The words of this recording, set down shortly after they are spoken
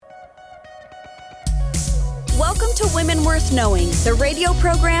Welcome to Women Worth Knowing, the radio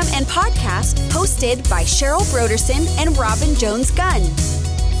program and podcast hosted by Cheryl Broderson and Robin Jones-Gunn.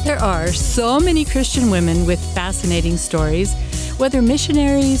 There are so many Christian women with fascinating stories, whether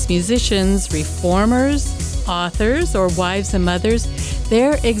missionaries, musicians, reformers, authors, or wives and mothers.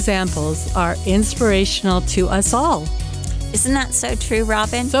 Their examples are inspirational to us all. Isn't that so true,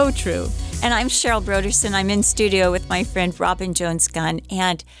 Robin? So true. And I'm Cheryl Broderson. I'm in studio with my friend Robin Jones-Gunn.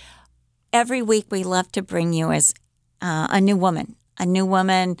 And every week we love to bring you as a new woman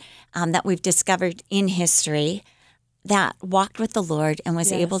that we've discovered in history that walked with the Lord and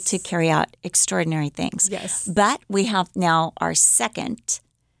was able to carry out extraordinary things. Yes. But we have now our second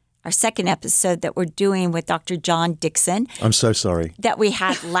episode that we're doing with Dr. John Dickson. I'm so sorry. That we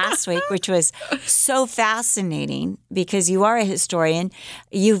had last week, which was so fascinating because you are a historian.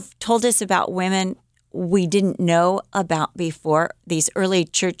 You've told us about women we didn't know about before, these early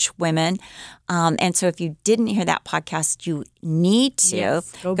church women. And so if you didn't hear that podcast, you need to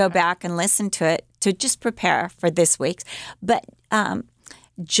go back and listen to it to just prepare for this week's. But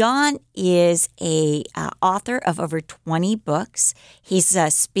John is a author of over 20 books. He's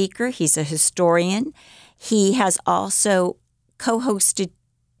a speaker. He's a historian. He has also co-hosted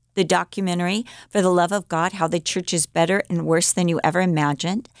the documentary For the Love of God, How the Church is Better and Worse Than You Ever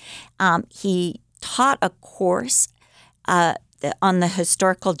Imagined. He taught a course on the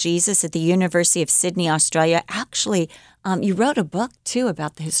historical Jesus at the University of Sydney, Australia. Actually, you wrote a book, too,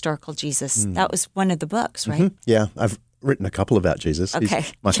 about the historical Jesus. That was one of the books, right? Mm-hmm. Yeah, I've written a couple about Jesus. Okay.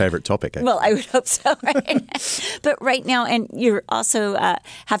 He's my favorite topic. Well, I would hope so, right? But right now, and you also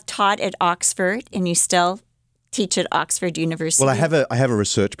have taught at Oxford, and you teach at Oxford University. Well, I have a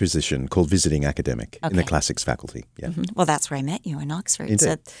research position called visiting academic in the classics faculty. Yeah. Mm-hmm. Well, that's where I met you in Oxford. Indeed.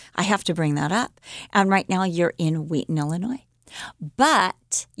 So I have to bring that up. And right now you're in Wheaton, Illinois.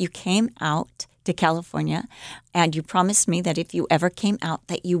 But you came out to California and you promised me that if you ever came out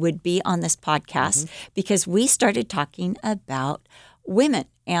that you would be on this podcast because we started talking about women.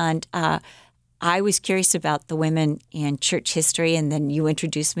 And I was curious about the women in church history, and then you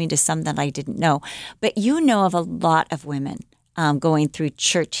introduced me to some that I didn't know. But you know of a lot of women going through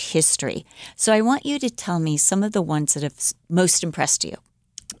church history. So I want you to tell me some of the ones that have most impressed you.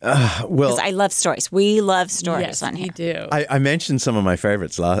 Because I love stories. We love stories on here. Yes, we do. I mentioned some of my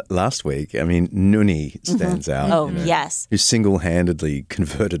favorites last week. I mean, Nuni stands out. Oh, yes. Who single-handedly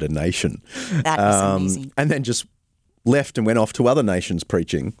converted a nation. That is amazing. And then just left and went off to other nations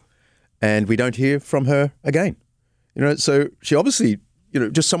preaching. And we don't hear from her again. So she obviously,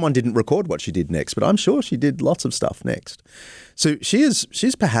 just someone didn't record what she did next, but I'm sure she did lots of stuff next. So she's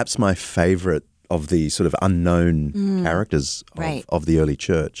perhaps my favorite of the sort of unknown characters of the early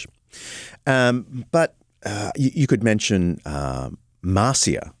church. But you could mention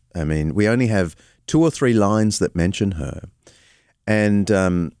Marcia. I mean, we only have 2 or 3 lines that mention her.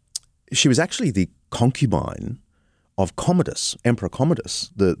 And she was actually the concubine of Commodus, Emperor Commodus,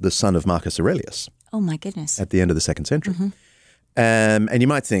 the son of Marcus Aurelius. Oh, my goodness. At the end of the 2nd century. And you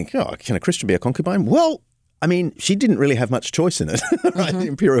might think, can a Christian be a concubine? Well, I mean, she didn't really have much choice in it, right? The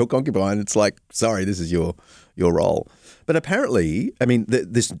imperial concubine, it's like, sorry, this is your role. But apparently, I mean,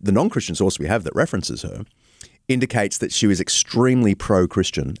 the non-Christian source we have that references her indicates that she was extremely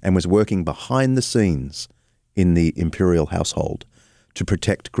pro-Christian and was working behind the scenes in the imperial household to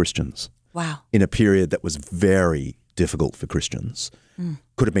protect Christians. Wow. In a period that was very difficult for Christians.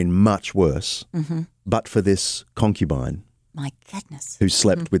 Could have been much worse, but for this concubine. My goodness. Who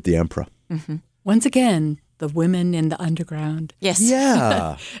slept with the emperor. Once again, the women in the underground. Yes.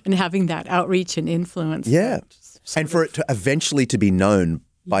 Yeah. And having that outreach and influence. Yeah. And for it to eventually to be known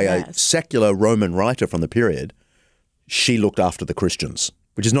by a secular Roman writer from the period, she looked after the Christians,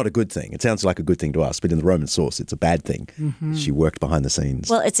 which is not a good thing. It sounds like a good thing to us, but in the Roman source, it's a bad thing. She worked behind the scenes.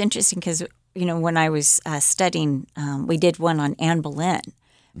 Well, it's interesting because, when I was studying, we did one on Anne Boleyn,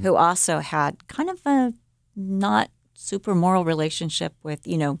 who also had kind of a not super moral relationship with,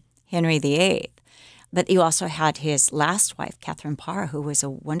 Henry VIII. But you also had his last wife, Catherine Parr, who was a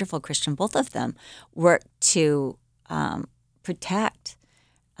wonderful Christian. Both of them worked to protect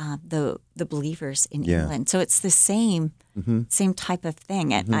the believers in England. So it's the same type of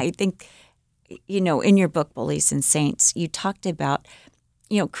thing. And I think, in your book, Bullies and Saints, you talked about,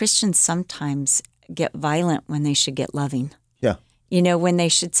 Christians sometimes get violent when they should get loving. Yeah. When they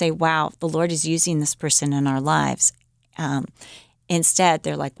should say, wow, the Lord is using this person in our lives. Instead,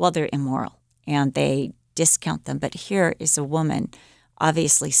 they're like, well, they're immoral. And they discount them. But here is a woman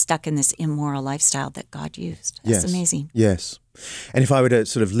obviously stuck in this immoral lifestyle that God used. That's amazing. Yes. And if I were to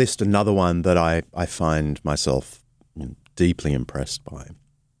sort of list another one that I find myself deeply impressed by,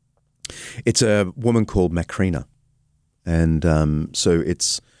 it's a woman called Macrina. And so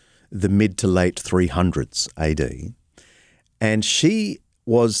it's the mid to late 300s AD. And she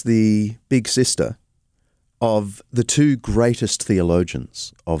was the big sister of the two greatest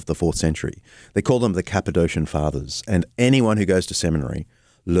theologians of the 4th century. They call them the Cappadocian Fathers. And anyone who goes to seminary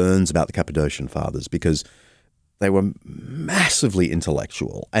learns about the Cappadocian Fathers because they were massively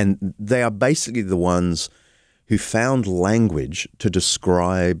intellectual. And they are basically the ones who found language to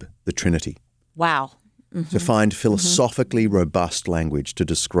describe the Trinity. Wow. To find philosophically robust language to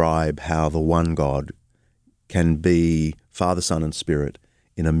describe how the one God can be Father, Son, and Spirit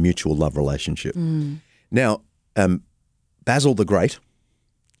in a mutual love relationship. Now, Basil the Great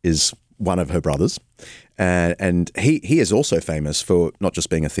is one of her brothers, and he is also famous for not just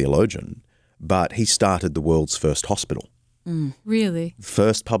being a theologian, but he started the world's first hospital. Really?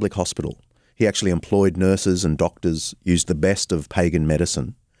 First public hospital. He actually employed nurses and doctors, used the best of pagan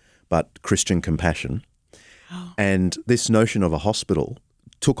medicine, but Christian compassion. And this notion of a hospital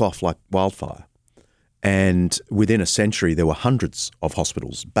took off like wildfire. And within a century, there were hundreds of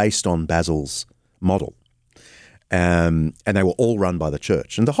hospitals based on Basil's model. And they were all run by the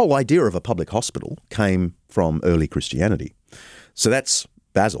church. And the whole idea of a public hospital came from early Christianity. So that's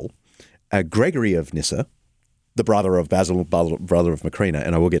Basil. Gregory of Nyssa, the brother of Basil, brother of Macrina,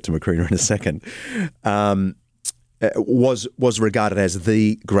 and I will get to Macrina in a second, was regarded as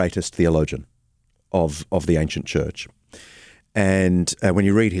the greatest theologian of the ancient church. And when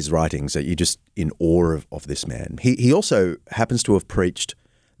you read his writings, you're just in awe of this man. He also happens to have preached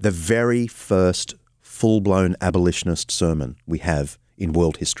the very first full-blown abolitionist sermon we have in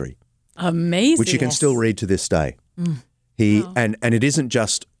world history. Amazing. Which you can still read to this day. And it isn't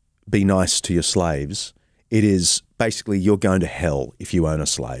just be nice to your slaves. It is basically you're going to hell if you own a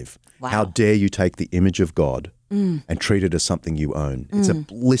slave. Wow. How dare you take the image of God and treat it as something you own. It's a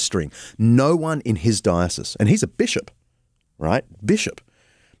blistering. No one in his diocese, and he's a bishop, right? Bishop.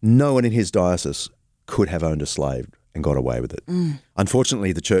 No one in his diocese could have owned a slave and got away with it.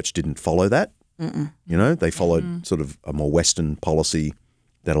 Unfortunately, the church didn't follow that. You know, they followed sort of a more Western policy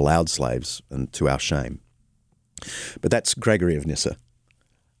that allowed slaves, and to our shame. But that's Gregory of Nyssa.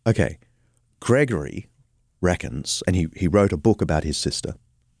 Okay, Gregory reckons, and he wrote a book about his sister.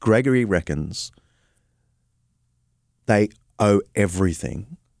 Gregory reckons they owe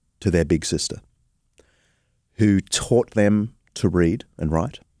everything to their big sister, who taught them to read and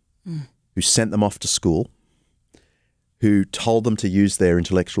write, who sent them off to school, who told them to use their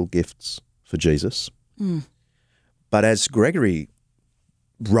intellectual gifts for Jesus. But as Gregory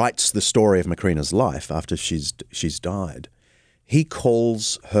writes the story of Macrina's life after she's died, he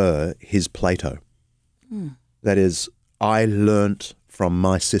calls her his Plato. That is, I learnt from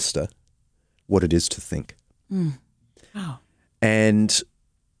my sister what it is to think. Wow. And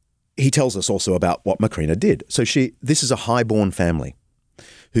he tells us also about what Macrina did. So this is a highborn family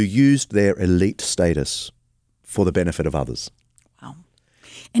who used their elite status for the benefit of others. Wow.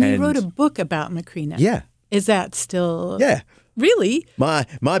 And he wrote a book about Macrina. Yeah. Is that still? Yeah. Really? My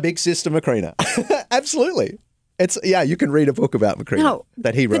big sister Macrina. Absolutely. You can read a book about Macrina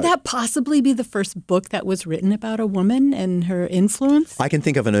that he wrote. Could that possibly be the first book that was written about a woman and her influence? I can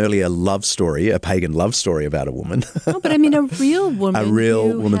think of an earlier love story, a pagan love story about a woman. No, but I mean a real woman. A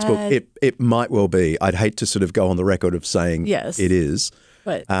real woman's book. It might well be. I'd hate to sort of go on the record of saying yes, it is,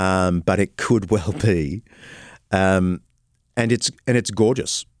 but it could well be, and it's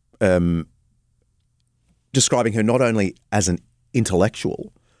gorgeous, describing her not only as an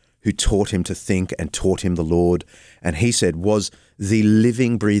intellectual who taught him to think and taught him the Lord, and he said was the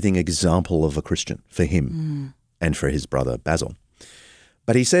living, breathing example of a Christian for him and for his brother Basil.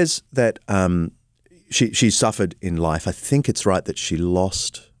 But he says that she suffered in life. I think it's right that she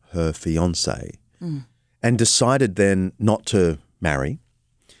lost her fiancé and decided then not to marry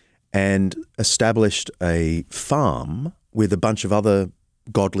and established a farm with a bunch of other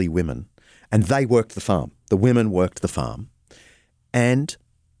godly women, and they worked the farm. The women worked the farm and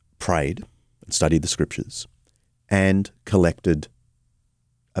prayed and studied the scriptures and collected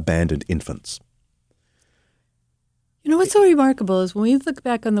abandoned infants. You know what's so remarkable is when we look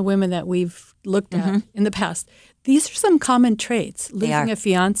back on the women that we've looked at in the past, these are some common traits. Losing a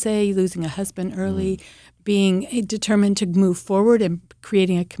fiance, losing a husband early, being determined to move forward and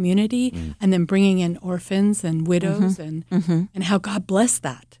creating a community, and then bringing in orphans and widows and how God blessed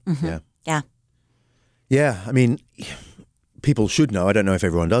that. Yeah, I mean, people should know, I don't know if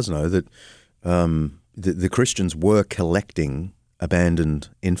everyone does know, that the Christians were collecting abandoned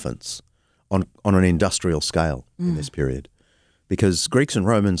infants on an industrial scale in this period, because Greeks and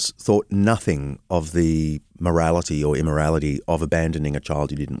Romans thought nothing of the morality or immorality of abandoning a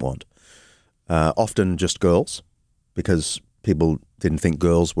child you didn't want. Often just girls, because people didn't think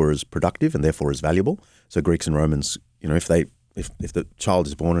girls were as productive and therefore as valuable. So Greeks and Romans, if the child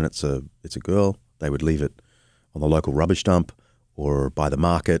is born and it's a girl, they would leave it on the local rubbish dump or by the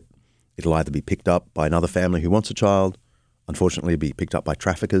market. It'll either be picked up by another family who wants a child, unfortunately be picked up by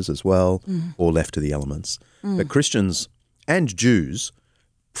traffickers as well, or left to the elements. But Christians and Jews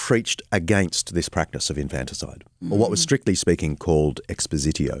preached against this practice of infanticide, or what was strictly speaking called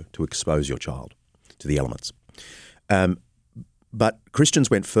expositio, to expose your child to the elements. But Christians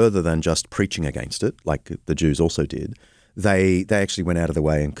went further than just preaching against it, like the Jews also did. They actually went out of the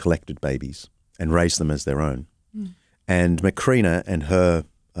way and collected babies and raised them as their own. And Macrina and her,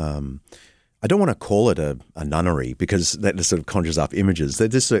 I don't want to call it a nunnery because that sort of conjures up images. They're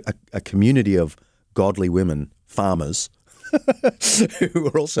just a community of godly women, farmers, who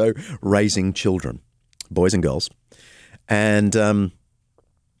were also raising children, boys and girls. And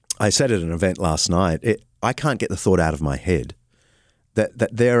I said at an event last night, I can't get the thought out of my head that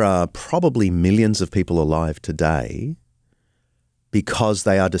there are probably millions of people alive today because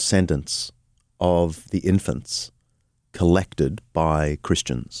they are descendants of the infants collected by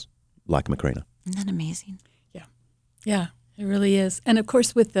Christians like Macrina. Isn't that amazing? Yeah, it really is. And of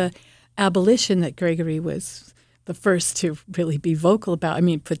course, with the abolition that Gregory was the first to really be vocal about,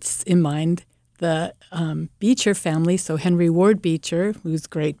 puts in mind the Beecher family. So Henry Ward Beecher, who's a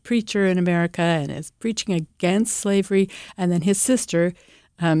great preacher in America and is preaching against slavery. And then his sister,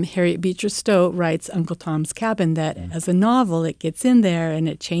 Harriet Beecher Stowe, writes Uncle Tom's Cabin, that as a novel, it gets in there and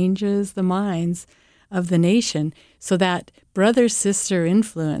it changes the minds of the nation. So that brother-sister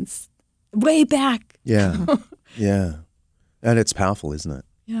influence way back. Yeah, yeah. And it's powerful, isn't it?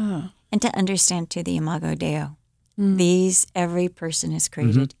 Yeah. And to understand, too, the Imago Dei. Every person is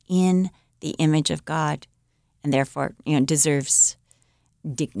created in the image of God and therefore, deserves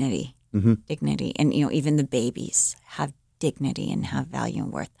dignity. Dignity. And, even the babies have dignity and have value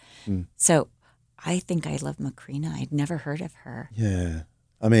and worth. So I think I love Macrina. I'd never heard of her. Yeah.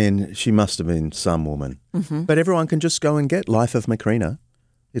 She must have been some woman. But everyone can just go and get Life of Macrina.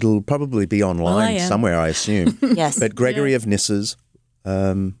 It'll probably be online somewhere, I assume. Yes. But Gregory of Nyssa's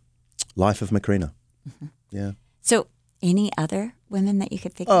Life of Macrina. Yeah. So any other women that you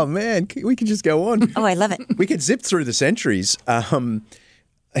could think of? Oh, man, we could just go on. Oh, I love it. We could zip through the centuries.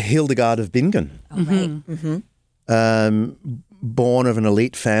 Hildegard of Bingen. Oh, right. Born of an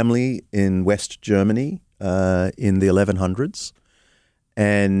elite family in West Germany in the 1100s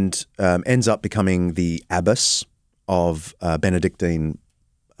and ends up becoming the abbess of Benedictine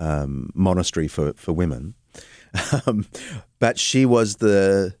monastery for women. But she was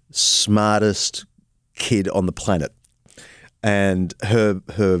the smartest kid on the planet. And her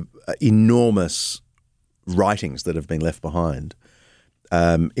enormous writings that have been left behind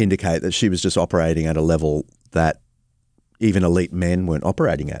indicate that she was just operating at a level that even elite men weren't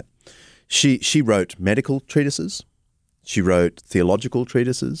operating at. She wrote medical treatises. She wrote theological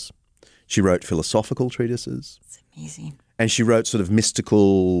treatises. She wrote philosophical treatises. It's amazing. And she wrote sort of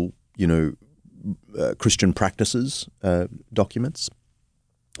mystical, Christian practices documents.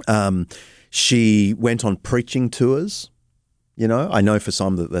 She went on preaching tours. I know for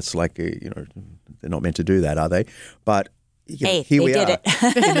some that's like, they're not meant to do that, are they? But hey, here we did are.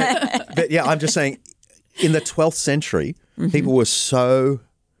 It. But yeah, I'm just saying, in the 12th century, people were so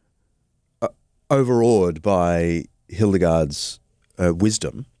overawed by Hildegard's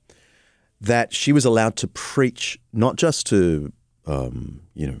wisdom that she was allowed to preach not just to, women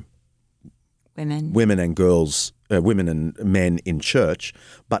and girls, women and men in church,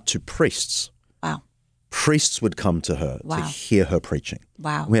 but to priests. Wow. Priests would come to her to hear her preaching.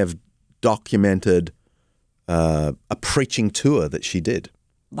 Wow. We have documented a preaching tour that she did.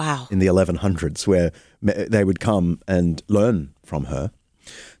 Wow. In the 1100s, where they would come and learn from her.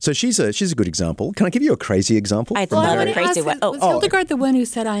 So she's a good example. Can I give you a crazy example? I'd love a crazy one. Was Hildegard the one who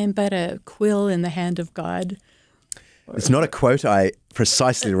said, "I am but a quill in the hand of God"? It's not a quote I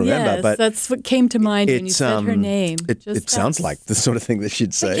precisely remember, yes, but that's what came to mind when you said her name. It sounds like the sort of thing that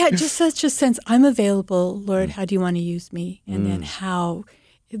she'd say. Yeah, just such a sense. I'm available, Lord. How do you want to use me? And then how,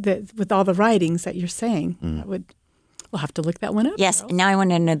 with all the writings that you're saying, we'll have to look that one up. Yes. Girl. And now I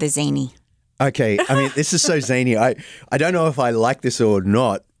want to know the zany. Okay, this is so zany. I don't know if I like this or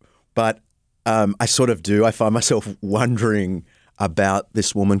not, but I sort of do. I find myself wondering about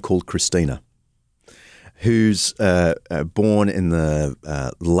this woman called Christina, who's born in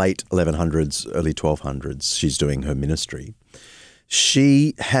the late 1100s, early 1200s. She's doing her ministry.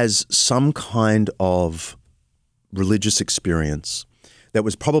 She has some kind of religious experience that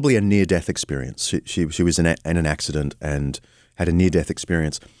was probably a near-death experience. She was in an accident and had a near-death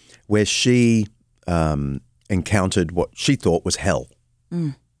experience where she encountered what she thought was hell,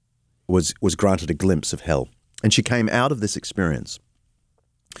 was granted a glimpse of hell. And she came out of this experience,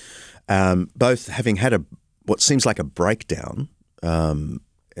 both having had what seems like a breakdown.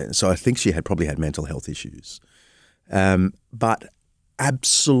 So I think she had probably had mental health issues, but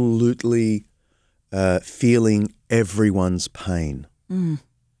absolutely feeling everyone's pain.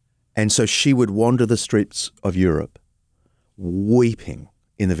 And so she would wander the streets of Europe weeping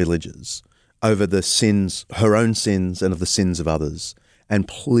in the villages over the sins, her own sins and of the sins of others, and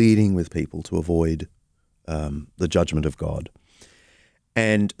pleading with people to avoid the judgment of God.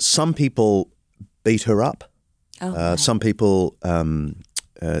 And some people beat her up. Some people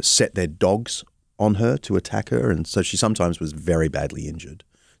set their dogs on her to attack her, and so she sometimes was very badly injured.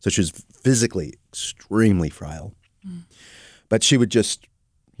 So she was physically extremely frail. But she would just,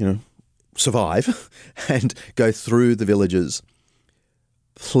 survive and go through the villages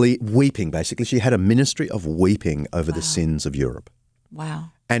weeping, basically. She had a ministry of weeping over the sins of Europe. Wow.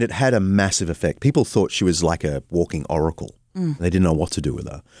 And it had a massive effect. People thought she was like a walking oracle. They didn't know what to do with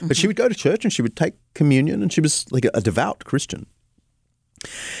her. But she would go to church and she would take communion, and she was like a devout Christian.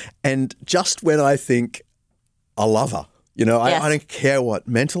 And just when I think, I love her, I don't care what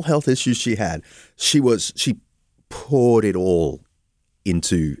mental health issues she had, she poured it all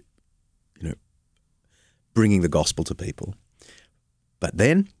into, bringing the gospel to people. But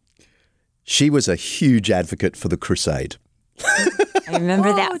then she was a huge advocate for the crusade. I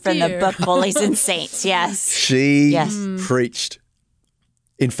remember that from the book Bullies and Saints, yes. She preached.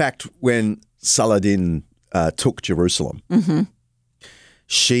 In fact, when Saladin took Jerusalem,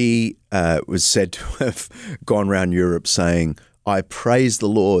 she was said to have gone around Europe saying, I praise the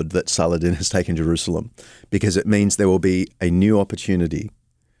Lord that Saladin has taken Jerusalem, because it means there will be a new opportunity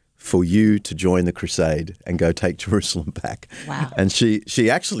for you to join the crusade and go take Jerusalem back. Wow. And she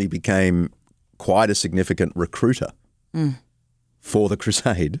actually became quite a significant recruiter for the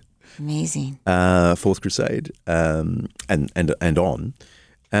crusade. Amazing. Fourth Crusade, and on.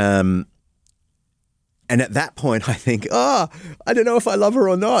 And at that point, I think, I don't know if I love her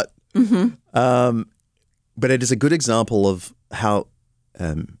or not. But it is a good example of how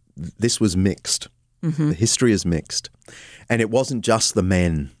this was mixed. The history is mixed. And it wasn't just the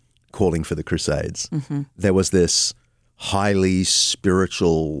men calling for the Crusades. There was this highly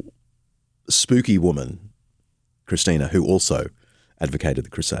spiritual, spooky woman, Christina, who also advocated the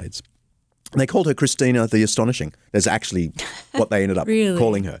Crusades. And they called her Christina the Astonishing. That's actually what they ended up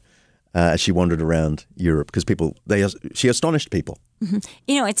calling her as she wandered around Europe, because she astonished people.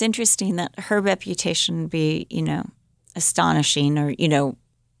 It's interesting that her reputation would be, astonishing, or,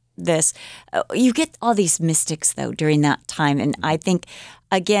 this. You get all these mystics, though, during that time. And I think,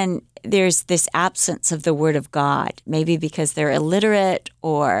 again, there's this absence of the Word of God, maybe because they're illiterate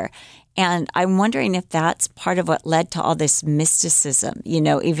and I'm wondering if that's part of what led to all this mysticism.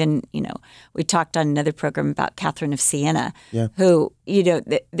 We talked on another program about Catherine of Siena, who,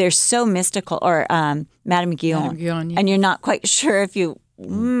 they're so mystical, or Madame Guyon, and you're not quite sure if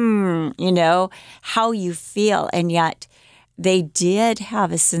how you feel. And yet they did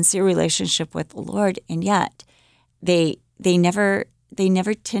have a sincere relationship with the Lord, and yet they never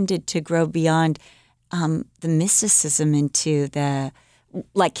tended to grow beyond the mysticism into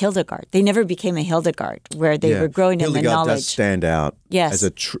like Hildegard. They never became a Hildegard, where they were growing in the knowledge. Hildegard does stand out as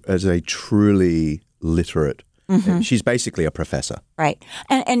a truly literate. She's basically a professor. Right.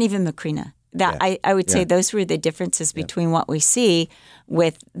 And even Macrina. I would say those were the differences between what we see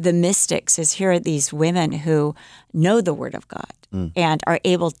with the mystics, is here are these women who know the Word of God and are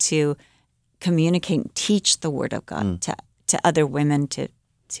able to communicate and teach the Word of God to other women, to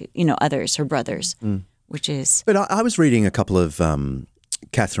others, her brothers, which is... But I was reading a couple of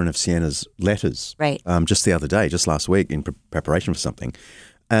Catherine of Siena's letters just the other day, just last week, in preparation for something.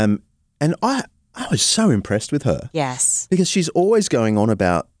 And I was so impressed with her. Yes. Because she's always going on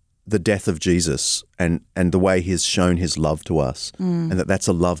about the death of Jesus and the way he has shown his love to us, and that's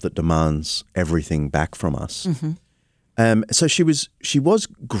a love that demands everything back from us. So she was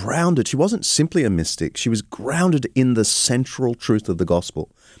grounded. She wasn't simply a mystic. She was grounded in the central truth of the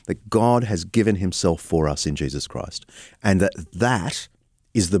gospel, that God has given himself for us in Jesus Christ, and that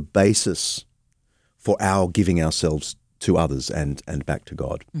is the basis for our giving ourselves to others and back to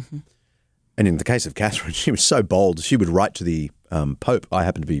God. And in the case of Catherine, she was so bold. She would write to the Pope. I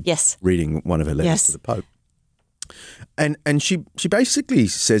happened to be reading one of her letters to the Pope. And she basically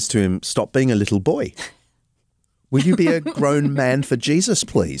says to him, stop being a little boy. Will you be a grown man for Jesus,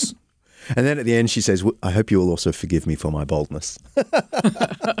 please? And then at the end she says, I hope you will also forgive me for my boldness.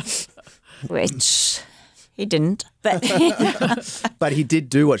 Which he didn't. But but he did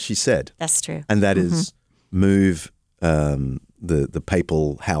do what she said. That's true. And that is move the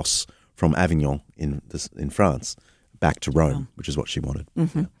papal house from Avignon in France back to Rome, which is what she wanted.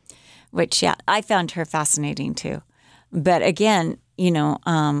 Mm-hmm. Yeah. Which, I found her fascinating too. But again,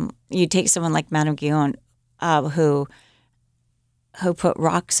 you take someone like Madame Guyon, who put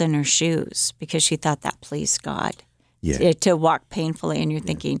rocks in her shoes because she thought that pleased God. Yeah. To walk painfully, and you're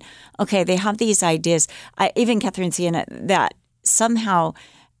thinking, okay, they have these ideas. Even Catherine Siena, that somehow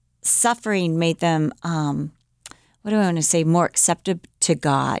suffering made them, what do I want to say, more accepted to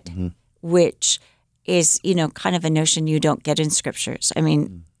God, which is, kind of a notion you don't get in scriptures. I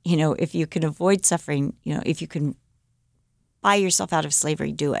mean, if you can avoid suffering, if you can buy yourself out of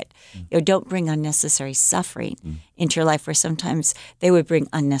slavery, do it. Don't bring unnecessary suffering into your life, where sometimes they would bring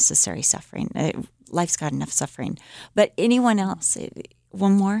unnecessary suffering. Life's got enough suffering. But anyone else?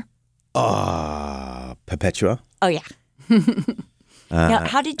 One more? Perpetua. Oh, yeah. Now,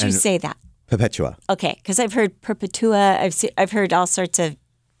 how did you say that? Perpetua. Okay, because I've heard Perpetua. I've heard all sorts of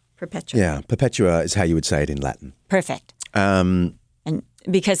Perpetua. Yeah, Perpetua is how you would say it in Latin. Perfect. And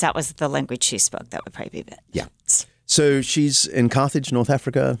because that was the language she spoke, that would probably be it. Yeah. So she's in Carthage, North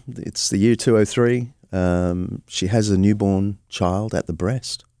Africa. It's the year 203. She has a newborn child at the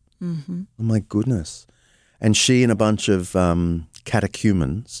breast. Mm-hmm. Oh, my goodness. And she and a bunch of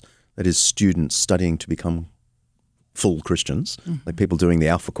catechumens, that is students studying to become full Christians, like people doing the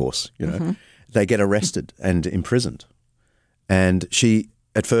Alpha course, they get arrested and imprisoned. And she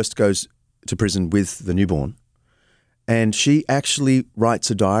at first goes to prison with the newborn, and she actually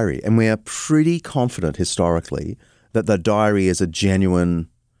writes a diary. And we are pretty confident historically that the diary is a genuine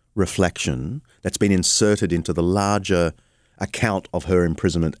reflection that's been inserted into the larger account of her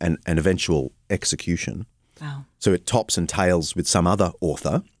imprisonment and eventual execution. Wow. So it tops and tails with some other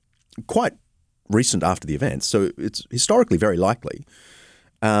author, quite recent after the events. So it's historically very likely.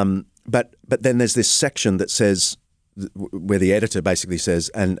 But then there's this section that says, where the editor basically says,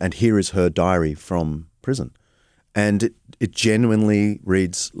 and here is her diary from prison. And it genuinely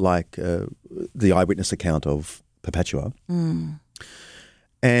reads like the eyewitness account of Perpetua.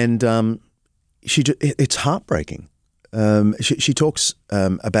 And it's heartbreaking. She talks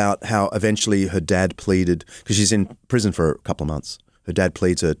about how eventually her dad pleaded, because she's in prison for a couple of months. Her dad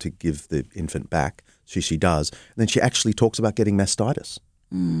pleads her to give the infant back. She does. And then she actually talks about getting mastitis,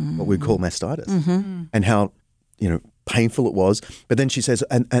 what we call mastitis, and how painful it was. But then she says,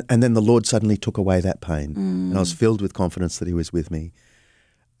 and then the Lord suddenly took away that pain, and I was filled with confidence that He was with me.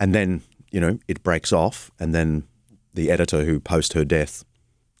 And then it breaks off, and then the editor who post her death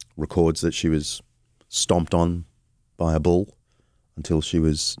records that she was stomped on by a bull until she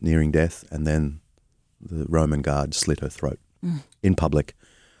was nearing death, and then the Roman guard slit her throat in public.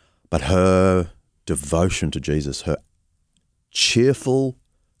 But her devotion to Jesus, her cheerful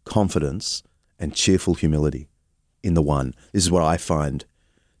confidence and cheerful humility in the one, this is what I find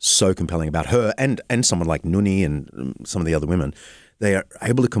so compelling about her and someone like Nuni and some of the other women. They are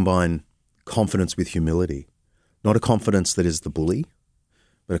able to combine confidence with humility, not a confidence that is the bully,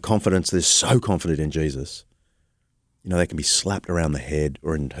 but a confidence that is so confident in Jesus. They can be slapped around the head,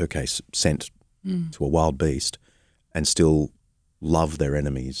 or in her case, sent to a wild beast, and still love their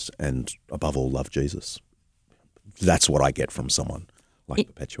enemies and, above all, love Jesus. That's what I get from someone like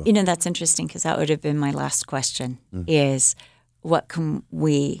Perpetua. That's interesting, because that would have been my last question, is what can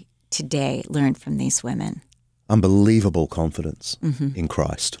we today learn from these women? Unbelievable confidence in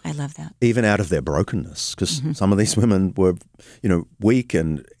Christ. I love that. Even out of their brokenness, because some of these women were, weak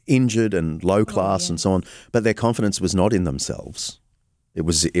and injured and low class and so on, but their confidence was not in themselves. It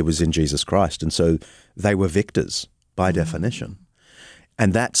was in Jesus Christ. And so they were victors by definition.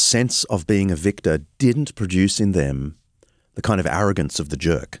 And that sense of being a victor didn't produce in them the kind of arrogance of the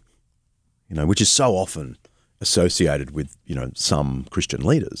jerk, which is so often associated with, some Christian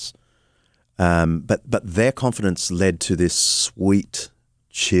leaders. But their confidence led to this sweet,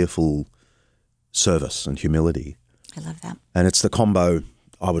 cheerful service and humility. I love that. And it's the combo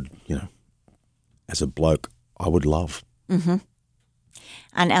I would, as a bloke, I would love. Mm-hmm.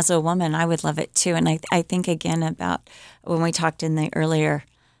 And as a woman, I would love it too. And I think again about when we talked in the earlier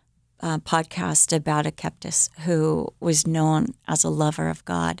podcast about Akeptus, who was known as a lover of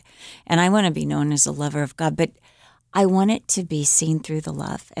God. And I want to be known as a lover of God, but I want it to be seen through the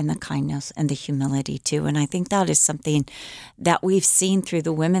love and the kindness and the humility too. And I think that is something that we've seen through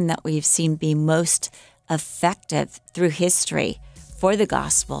the women that we've seen be most effective through history for the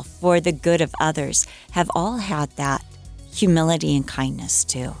gospel, for the good of others, have all had that humility and kindness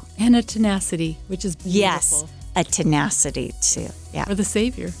too. And a tenacity, which is beautiful. Yes, a tenacity too. Yeah. For the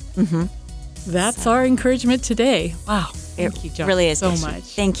Savior. Mm-hmm. That's our encouragement today. Wow. Thank you, John, really is so much.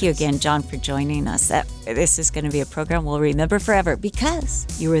 Thank you again, John, for joining us. This is going to be a program we'll remember forever because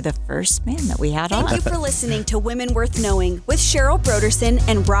you were the first man that we had on. Thank you for listening to Women Worth Knowing with Cheryl Broderson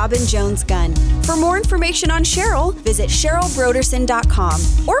and Robin Jones-Gunn. For more information on Cheryl, visit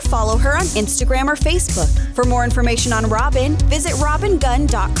CherylBroderson.com or follow her on Instagram or Facebook. For more information on Robin, visit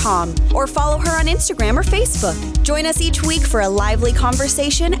RobinGunn.com or follow her on Instagram or Facebook. Join us each week for a lively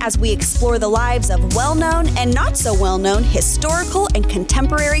conversation as we explore the lives of well-known and not so well-known historical and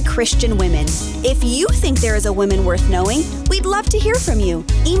contemporary Christian women. If you think there is a woman worth knowing, we'd love to hear from you.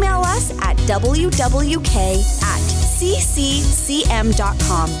 Email us at wwk@cccm.com.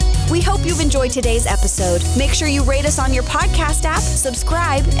 We hope you've enjoyed today's episode. Make sure you rate us on your podcast app,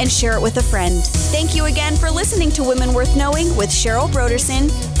 subscribe, and share it with a friend. Thank you again for listening to Women Worth Knowing with Cheryl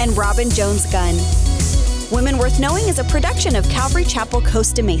Broderson and Robin Jones-Gunn. Women Worth Knowing is a production of Calvary Chapel,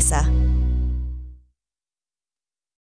 Costa Mesa.